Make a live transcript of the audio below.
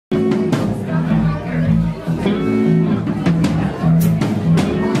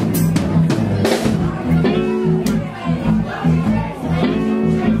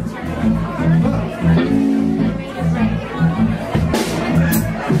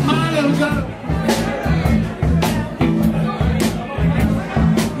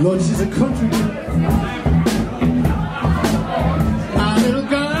Lord, she's a country girl. My little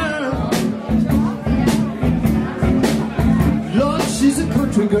girl. Lord, she's a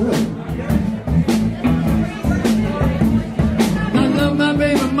country girl. I love my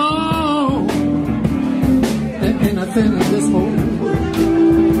baby more than anything in this whole world.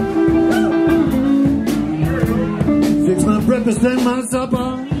 Fix my breakfast and my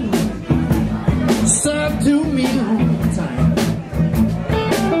supper, serve to me on time.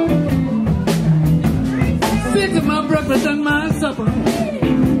 Fix my breakfast and my supper,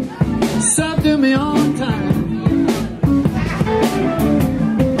 serve to me on time.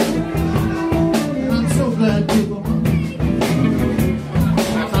 I'm so glad people,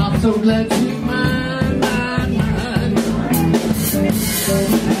 I'm so glad she's mine, mine, mine.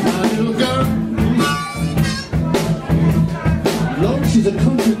 My little girl, Lord, she's a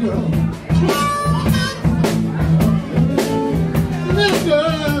country girl. Little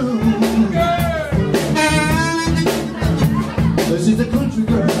girl, she's a country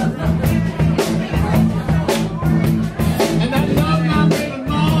girl. And I love my baby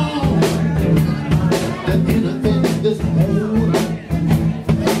more than anything in this whole world.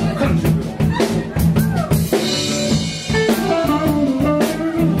 Country girl.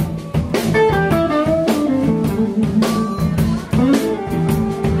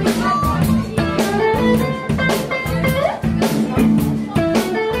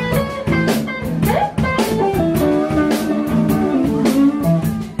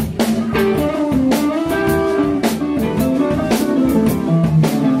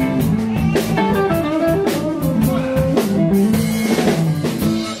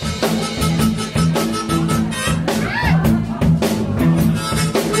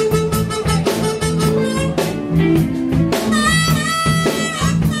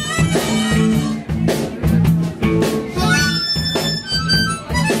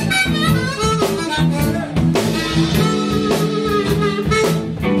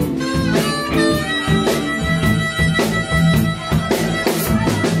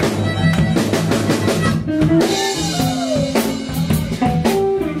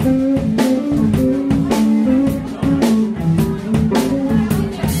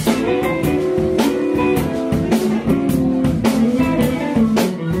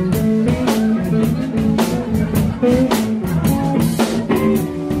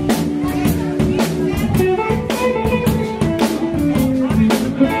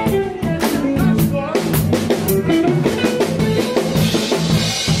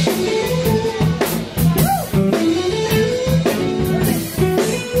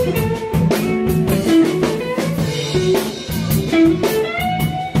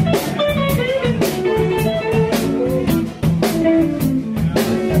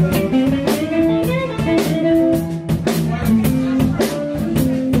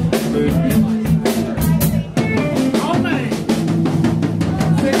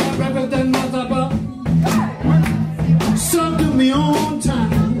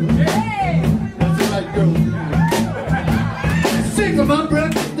 My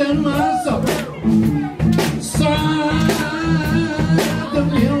breakfast and my supper, serve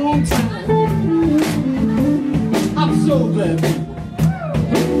me on time. I'm so glad,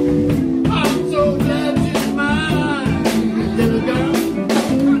 I'm so glad she's mine, little girl.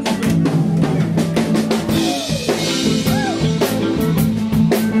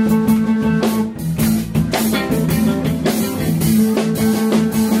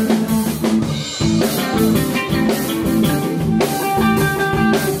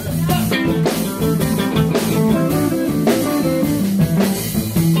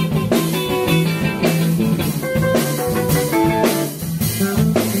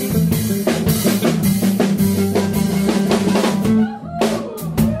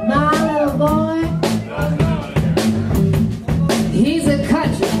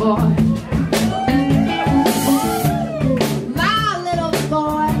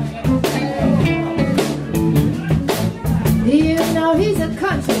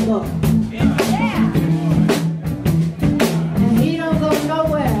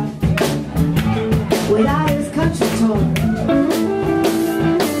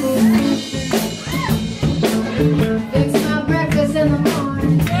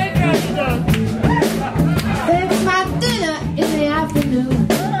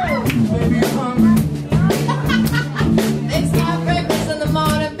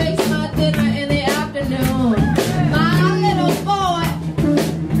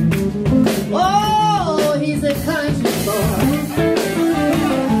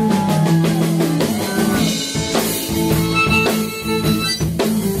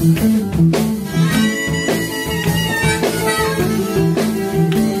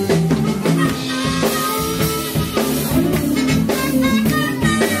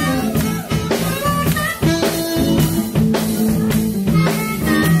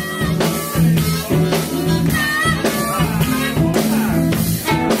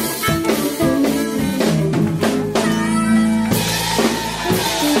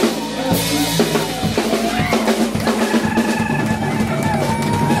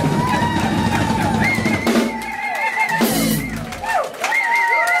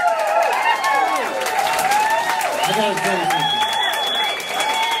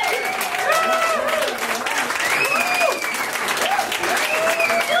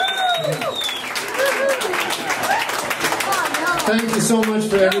 Thank you so much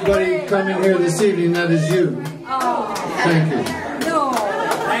for everybody coming here this evening. That is you. Thank you.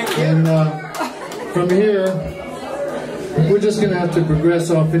 And from here, we're just going to have to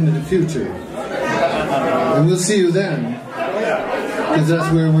progress off into the future. And we'll see you then, because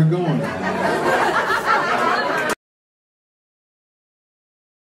that's where we're going.